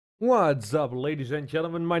What's up, ladies and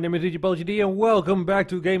gentlemen? My name is DJPaultjeD and welcome back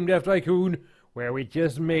to Game Dev Tycoon, where we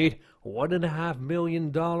just made $1.5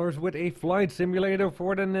 million with a flight simulator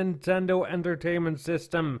for the Nintendo Entertainment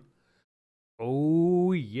System.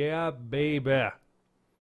 Oh yeah, baby.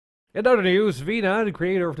 In other news, Vina, the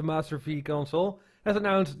creator of the Master V console, has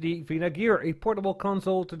announced the Vina Gear, a portable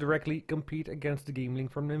console to directly compete against the Game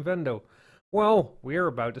Link from Nintendo. Well, we're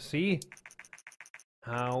about to see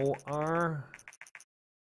how our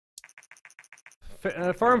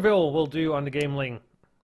Farmville will do on the Game Link.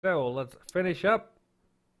 So let's finish up.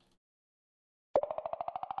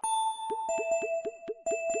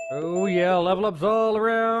 Oh yeah, level ups all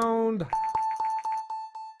around.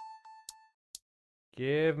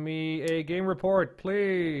 Give me a game report,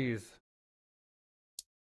 please.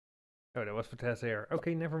 Oh, that was for Test Air.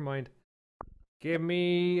 Okay, never mind. Give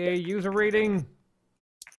me a user rating.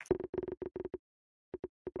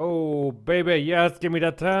 Oh, baby, yes, give me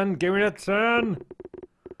that 10. Give me that 10.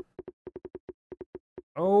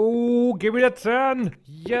 Oh, give me that 10.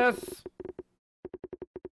 Yes.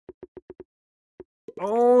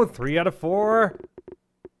 Oh, 3 out of 4.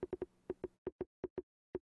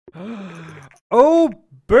 Oh,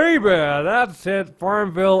 baby, that's it.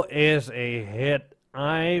 Farmville is a hit.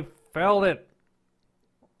 I felt it.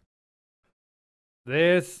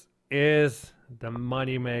 This is the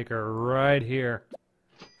moneymaker right here.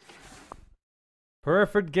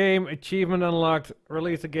 Perfect game, achievement unlocked.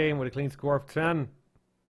 Release a game with a clean score of 10.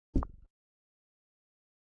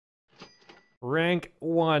 Rank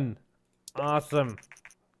 1. Awesome.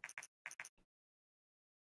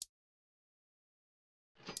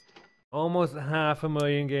 Almost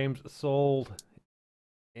 500,000 games sold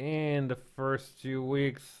in the first 2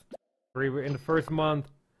 weeks. In the first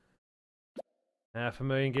month.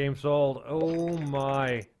 500,000 games sold. Oh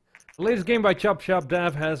my. The latest game by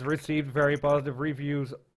DJPaultjeD has received very positive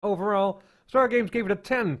reviews. Overall, Star Games gave it a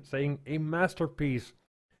 10, saying a masterpiece.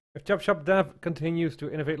 If DJPaultjeD continues to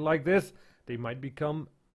innovate like this, they might become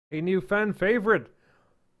a new fan favorite.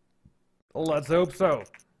 Let's hope so.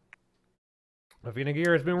 The Vina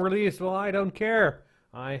Gear has been released. Well, I don't care.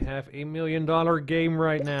 I have a $1 million game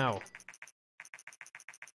right now.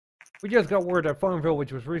 We just got word that Farmville,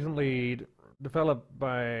 which was recently developed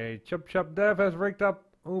by DJPaultjeD, has raked up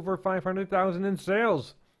over 500,000 in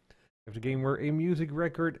sales. If the game were a music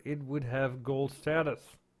record, it would have gold status.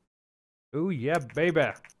 Oh yeah, baby.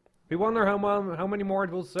 We wonder how many more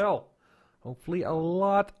it will sell. Hopefully a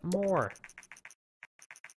lot more.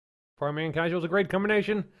 Farming and casual is a great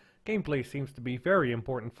combination. Gameplay seems to be very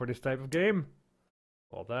important for this type of game.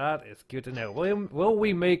 Well, that is good to know. Will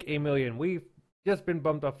we make a million? We've just been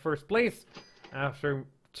bumped up first place. After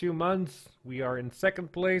 2 months, we are in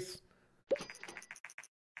second place.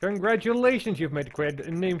 Congratulations, you've made quite a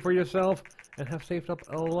name for yourself and have saved up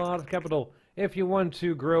a lot of capital. If you want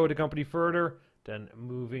to grow the company further, then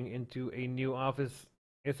moving into a new office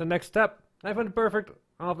is the next step. I found the perfect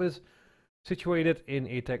office situated in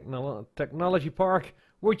a technology park.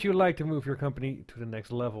 Would you like to move your company to the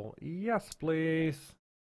next level? Yes, please.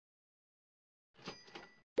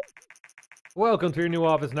 Welcome to your new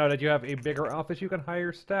office. Now that you have a bigger office, you can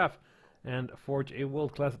hire staff and forge a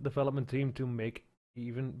world-class development team to make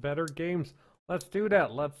even better games. Let's do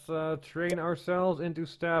that. Let's train ourselves into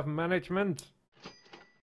staff management.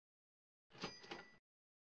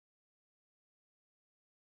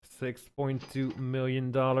 $6.2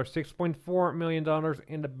 million, $6.4 million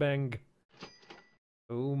in the bank.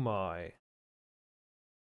 Oh my.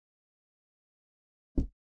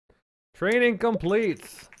 Training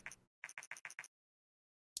complete.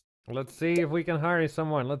 Let's see if we can hire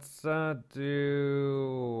someone. Let's do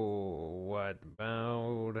what,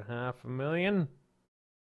 about 500,000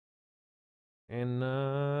 in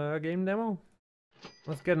a game demo?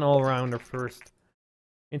 Let's get an all-rounder first.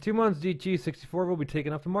 In 2 months, DG64 will be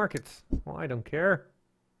taken off the markets. Well, I don't care.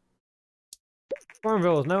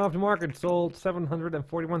 Farmville is now off the market, sold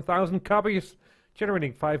 741,000 copies,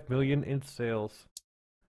 generating 5 million in sales.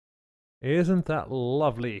 Isn't that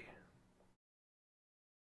lovely?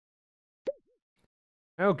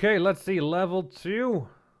 Okay, let's see, level 2.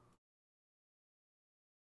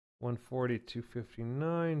 140,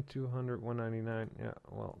 259, 200, 199. Yeah,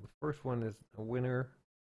 well, the first one is a winner.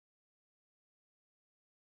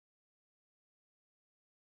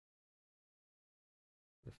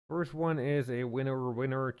 The first one is a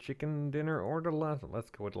winner chicken dinner, or the last one.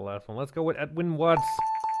 Let's go with the last one. Let's go with Edwin Watts.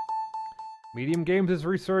 Medium games is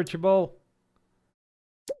researchable.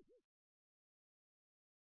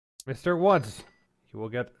 Mr. Watts, you will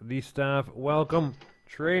get the staff welcome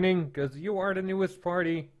training because you are the newest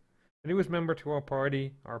member to our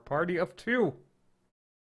party of 2.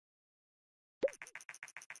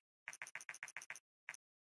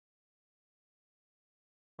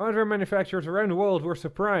 Hardware manufacturers around the world were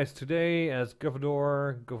surprised today as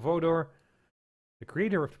Govodor, the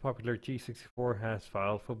creator of the popular G64, has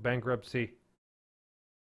filed for bankruptcy.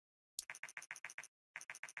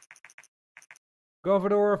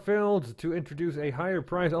 Govodor failed to introduce a higher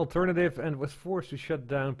price alternative and was forced to shut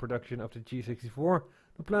down production of the G64.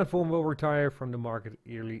 The platform will retire from the market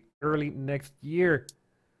early next year.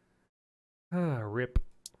 Rip.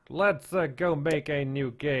 Let's go make a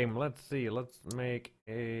new game. Let's see. Let's make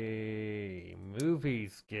a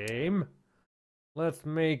movies game. Let's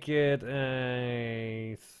make it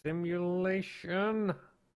a simulation.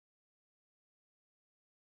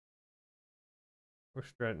 We're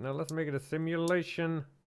straight. Now let's make it a simulation.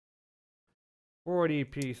 40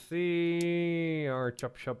 PC or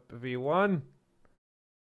Chop Shop V1.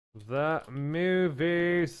 The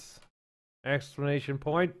movies! Exclamation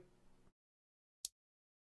point.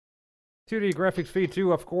 2D graphics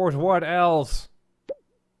V2, of course, what else?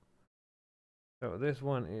 So this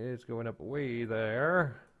one is going up way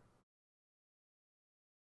there.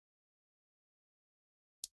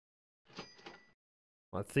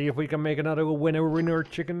 Let's see if we can make another winner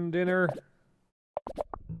chicken dinner.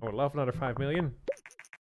 I would love another 5 million.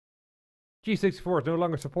 G64 is no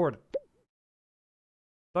longer supported.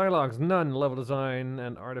 Dialogues, none. Level design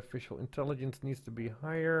and artificial intelligence needs to be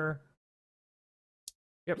higher.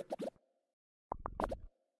 Yep.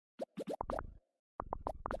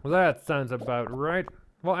 Well, that sounds about right.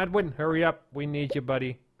 Well, Edwin, hurry up. We need you,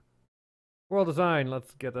 buddy. World design,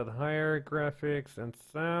 let's get that higher. Graphics and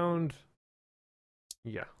sound.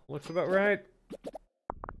 Yeah, looks about right.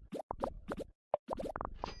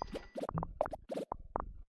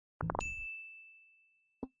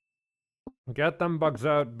 Get them bugs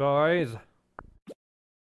out, boys.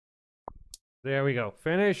 There we go.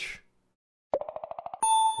 Finish.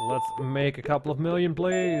 Let's make a couple of million,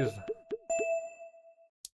 please.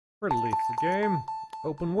 Release the game.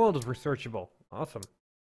 Open world is researchable. Awesome.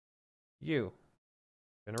 You.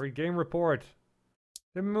 Generate game report.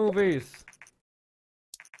 The movies.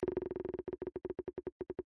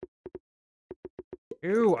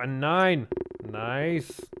 Ooh, a 9.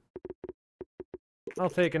 Nice.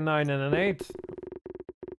 I'll take a 9 and an 8.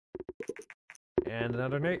 And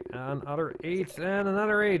another 8, another 8, and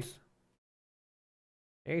another 8.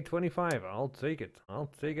 825. I'll take it.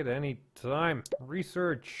 I'll take it any time.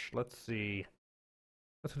 Research. Let's see.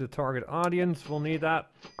 Let's do the target audience. We'll need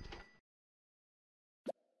that.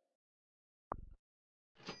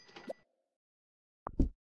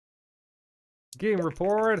 Game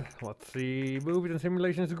report. Let's see. Movies and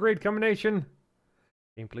simulations is a great combination.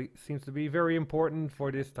 Gameplay seems to be very important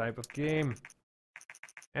for this type of game.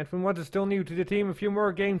 And from what is still new to the team, a few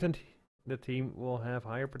more games and the team will have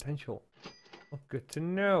higher potential. Well, good to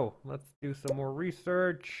know. Let's do some more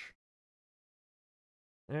research.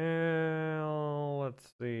 Let's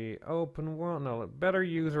see. Open world. No, better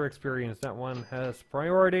user experience. That one has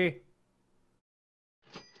priority.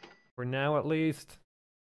 For now, at least.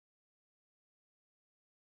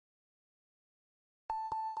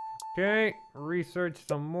 Okay, research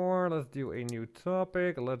some more. Let's do a new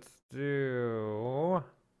topic. Let's do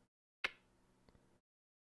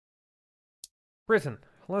prison.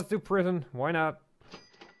 Let's do prison. Why not?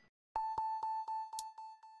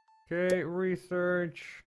 Okay,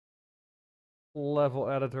 research. Level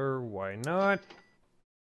editor. Why not?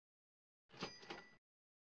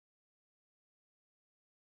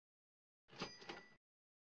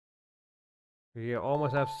 We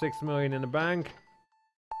almost have 6 million in the bank.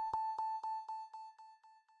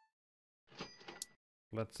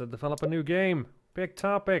 Let's develop a new game. Big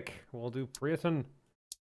topic. We'll do prison.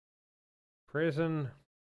 Prison.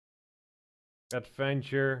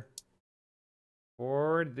 Adventure.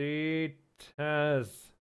 For the Taz.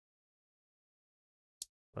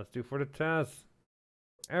 Let's do for the Taz.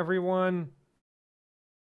 Everyone.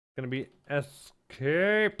 It's gonna be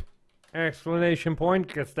escape. Exclamation point,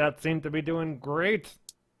 because that seemed to be doing great.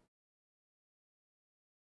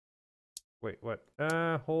 Wait, what?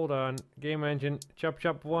 Hold on. Game engine. Chop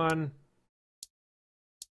chop 1.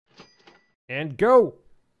 And go!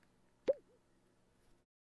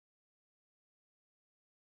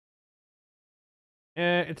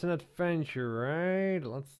 It's an adventure, right?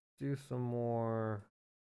 Let's do some more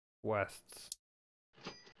quests.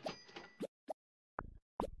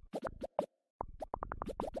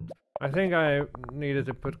 I think I needed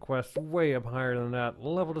to put quests way up higher than that.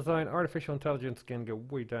 Level design, artificial intelligence can go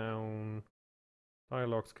way down.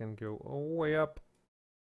 Dialogues can go way up.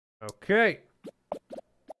 Okay.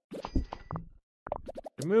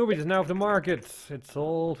 The movie is now off the market. It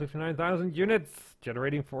sold 59,000 units,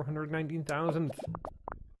 generating 419,000.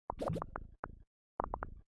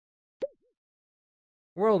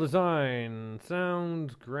 World design,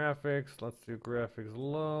 sound, graphics. Let's do graphics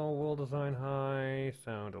low, world design high,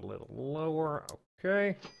 sound a little lower.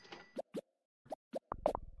 Okay.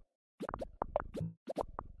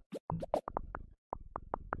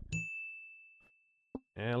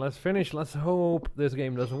 And let's finish. Let's hope this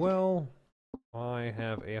game does well. I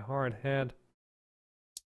have a hard head.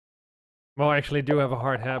 Well, I actually do have a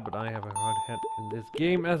hard head, but I have a hard head in this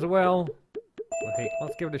game as well. But hey,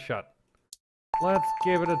 let's give it a shot. Let's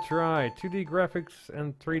give it a try. 2D graphics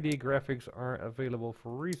and 3D graphics are available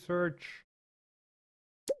for research.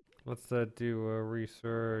 Let's do a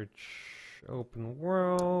research open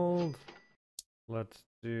world. Let's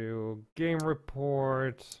do game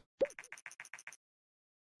report.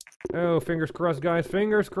 Oh, fingers crossed, guys.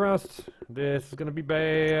 Fingers crossed. This is gonna be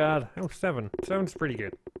bad. Oh, 7. 7's pretty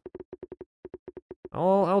good.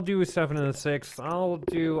 I'll do a 7 and a 6. I'll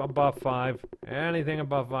do above 5. Anything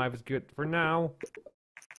above 5 is good for now.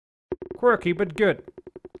 Quirky, but good.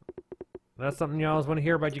 That's something y'all want to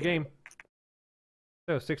hear about your game.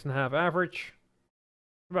 So, 6.5 average.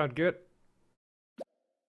 About good.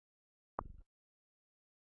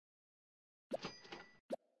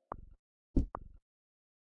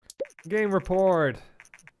 Game report.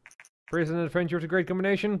 Prison and adventure is a great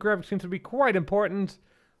combination. Graphics seems to be quite important.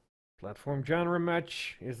 Platform genre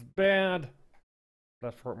match is bad.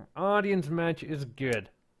 Platform audience match is good.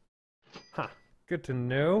 Huh. Good to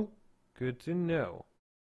know. Good to know.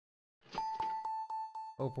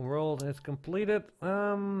 Open world is completed.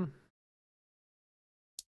 You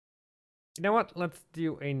know what? Let's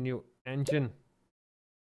do a new engine.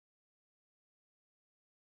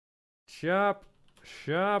 Shop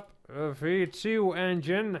V2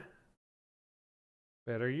 engine.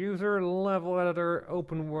 Better user, level editor,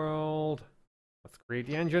 open world. Let's create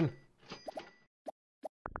the engine.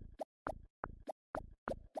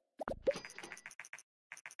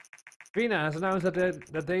 Vina has announced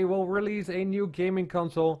that they will release a new gaming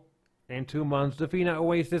console in 2 months. The Vina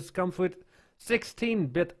Oasis comes with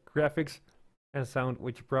 16-bit graphics and sound,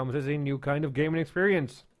 which promises a new kind of gaming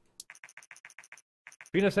experience.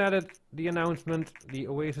 Vina said at the announcement, the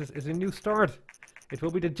Oasis is a new start. It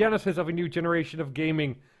will be the genesis of a new generation of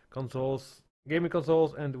gaming consoles,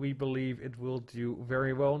 and we believe it will do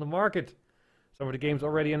very well in the market. Some of the games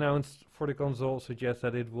already announced for the console suggest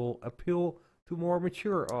that it will appeal to more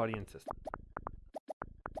mature audiences.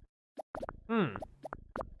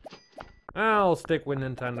 I'll stick with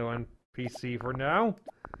Nintendo and PC for now.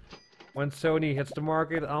 When Sony hits the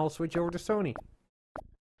market, I'll switch over to Sony.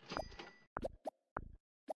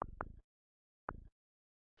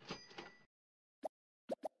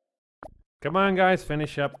 Come on, guys,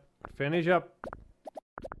 finish up. Finish up.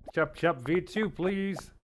 Chop V2, please.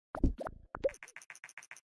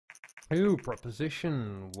 Ooh,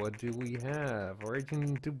 proposition. What do we have?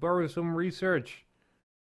 Origin to borrow some research.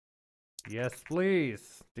 Yes,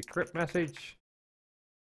 please. Decrypt message.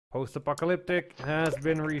 Post-apocalyptic has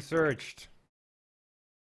been researched.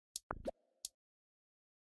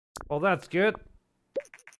 Well, that's good.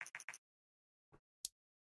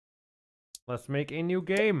 Let's make a new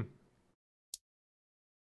game.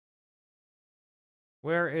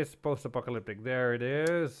 Where is post-apocalyptic? There it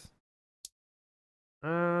is.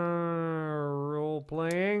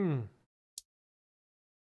 Role-playing.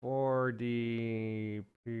 For the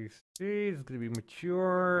PC, it's gonna be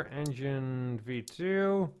mature. Engine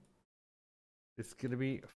V2. It's gonna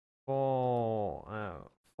be Fallout.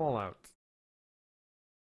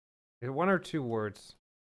 Is it 1 or 2 words?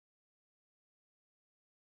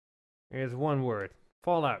 It's 1 word.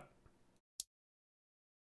 Fallout.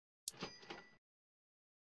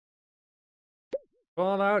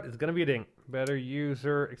 Fallout is gonna be a ding. Better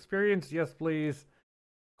user experience, yes please.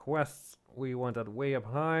 Quests, we want that way up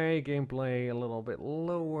high. Gameplay a little bit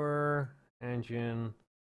lower. Engine.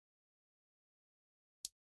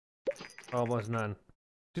 Almost none.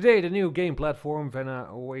 Today, the new game platform Vena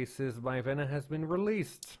Oasis by Vena has been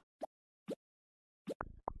released.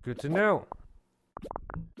 Good to know.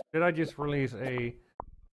 Did I just release a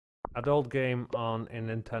adult game on a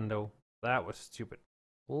Nintendo? That was stupid.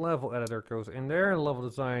 Level editor goes in there. Level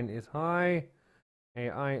design is high.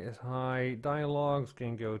 AI is high. Dialogues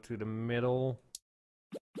can go to the middle.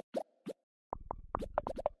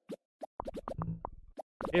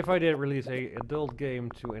 If I did release a adult game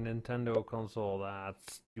to a Nintendo console,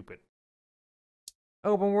 that's stupid.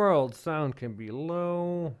 Open world sound can be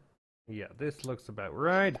low. Yeah, this looks about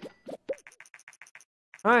right.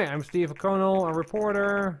 Hi, I'm Steve O'Connell, a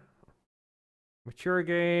reporter. Mature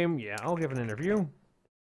game. Yeah, I'll give an interview.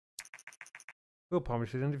 We'll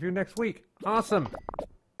publish this interview next week. Awesome.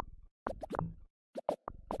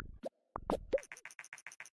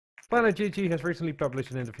 Planet GG has recently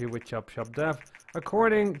published an interview with DJPaultjeD.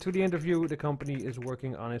 According to the interview, the company is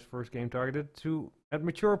working on its first game targeted at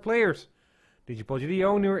mature players. DJPaultjeD,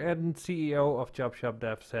 owner and CEO of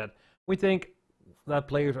DJPaultjeD, said, "We think that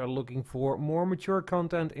players are looking for more mature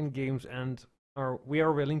content in games and we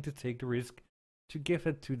are willing to take the risk to give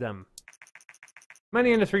it to them."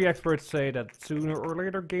 Many industry experts say that sooner or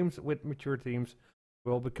later games with mature themes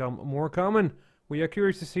will become more common. We are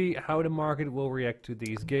curious to see how the market will react to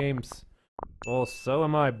these games. Well, so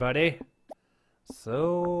am I, buddy.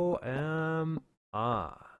 So am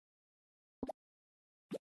I.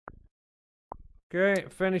 Okay,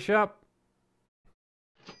 finish up.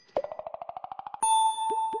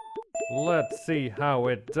 Let's see how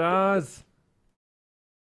it does.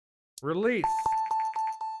 Release.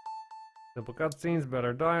 Simple cutscenes,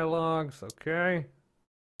 better dialogues, okay.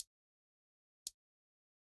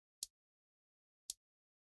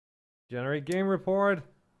 Generate game report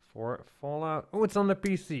for Fallout. Oh, it's on the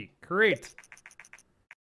PC. Great.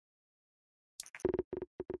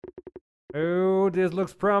 Oh, this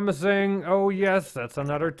looks promising. Oh, yes, that's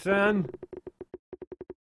another 10.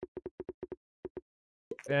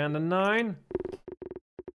 And a 9.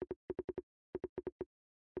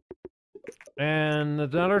 And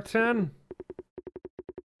another 10.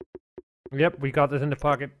 Yep, we got this in the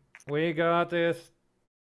pocket. We got this.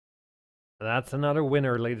 That's another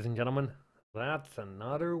winner, ladies and gentlemen. That's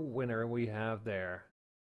another winner we have there.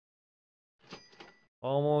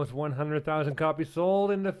 Almost 100,000 copies sold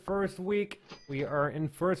in the first week. We are in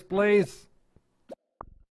first place.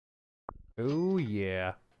 Oh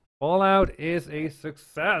yeah. Fallout is a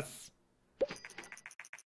success.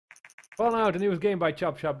 Fallout, the newest game by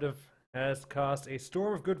DJPaultjeD, has caused a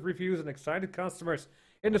storm of good reviews and excited customers.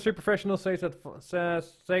 Industry professionals say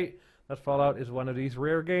that Fallout is one of these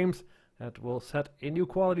rare games that will set a new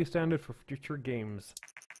quality standard for future games.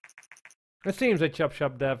 It seems that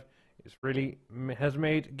DJPaultjeD has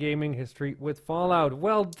made gaming history with Fallout.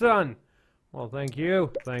 Well done! Well, thank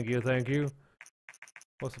you. Thank you, thank you.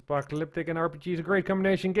 Post-apocalyptic and RPG is a great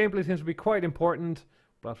combination. Gameplay seems to be quite important.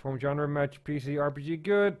 Platform genre match, PC RPG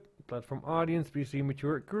good. Platform audience, PC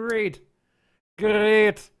mature. Great!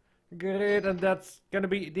 Great! Great! And that's gonna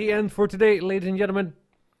be the end for today, ladies and gentlemen.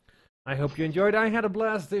 I hope you enjoyed. I had a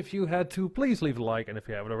blast. If you had to, please leave a like. And if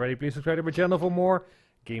you haven't already, please subscribe to my channel for more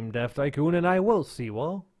Game Dev Tycoon. And I will see you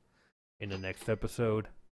all in the next episode.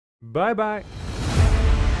 Bye bye!